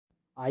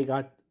I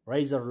got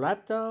Razer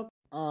laptop,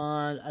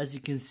 and as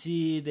you can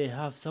see, they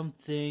have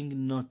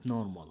something not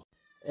normal.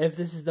 If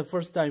this is the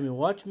first time you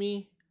watch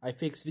me, I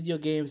fix video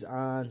games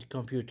and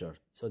computer,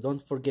 so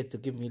don't forget to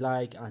give me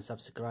like and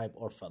subscribe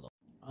or follow.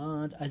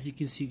 And as you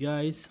can see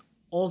guys,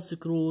 all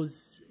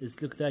screws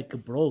look like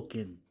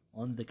broken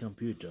on the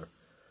computer,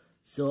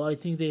 so I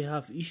think they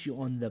have issue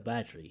on the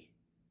battery.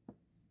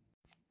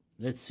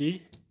 Let's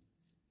see.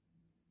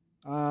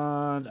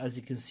 And as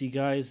you can see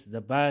guys,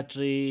 the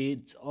battery,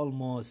 it's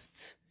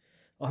almost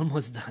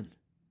done.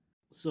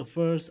 So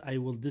first I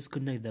will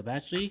disconnect the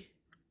battery.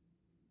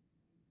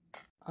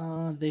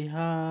 They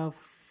have,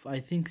 I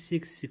think,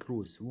 6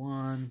 screws.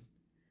 1,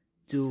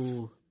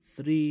 2,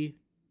 3,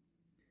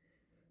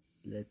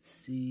 let's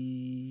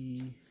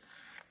see,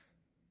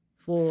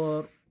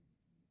 4,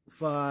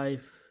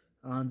 5,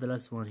 and the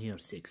last one here,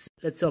 6.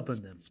 Let's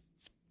open them.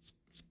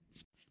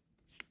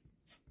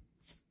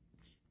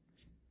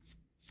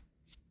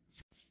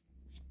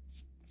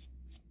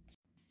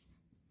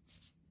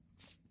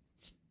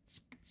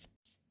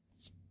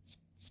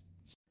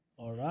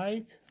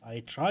 Alright,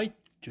 I tried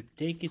to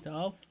take it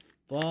off,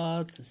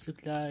 but it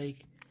looks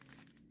like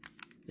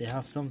they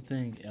have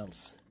something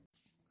else.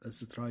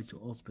 Let's try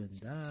to open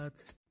that.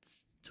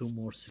 2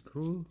 more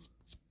screws.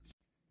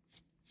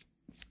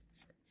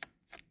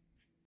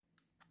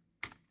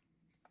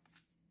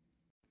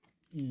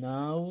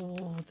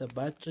 Now the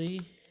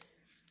battery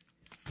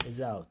is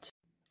out.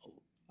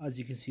 As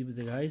you can see with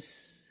the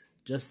guys,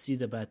 just see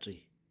the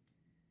battery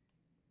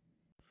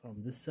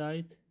from this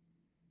side.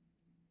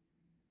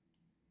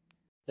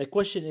 The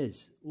question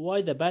is,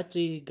 why the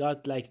battery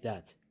got like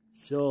that?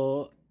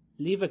 So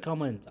leave a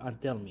comment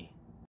and tell me.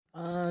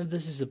 And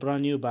this is a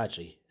brand new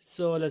battery,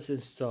 so let's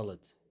install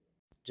it.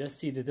 Just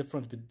see the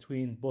difference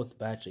between both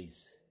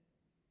batteries.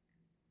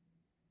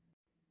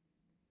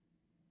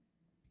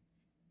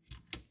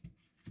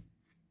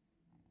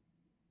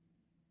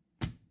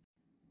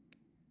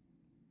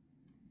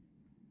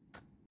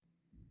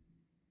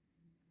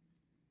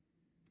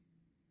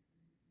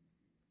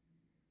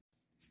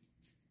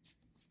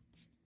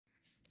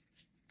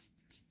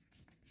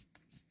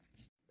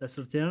 Let's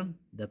return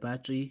the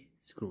battery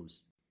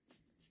screws.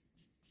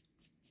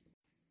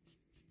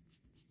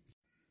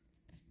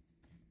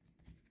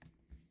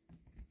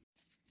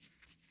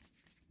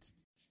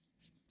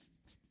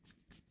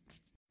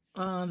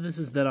 And this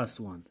is the last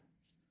one.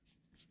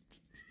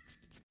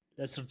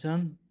 Let's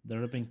return the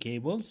ribbon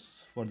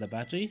cables for the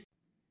battery.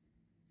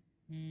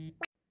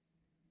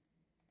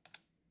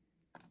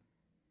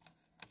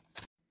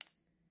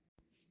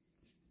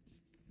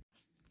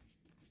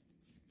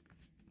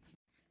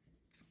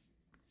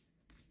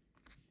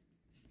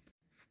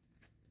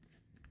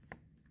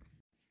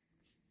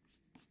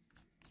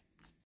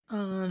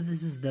 And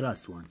this is the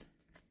last one.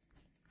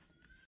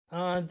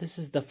 And this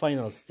is the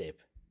final step.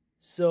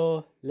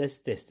 So let's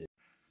test it.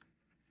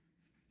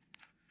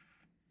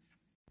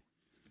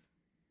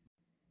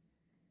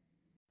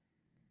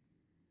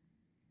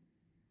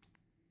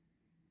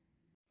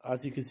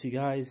 As you can see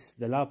guys,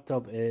 the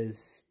laptop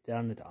is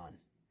turned on.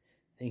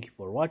 Thank you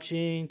for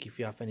watching. If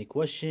you have any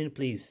question,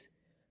 please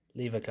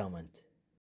leave a comment.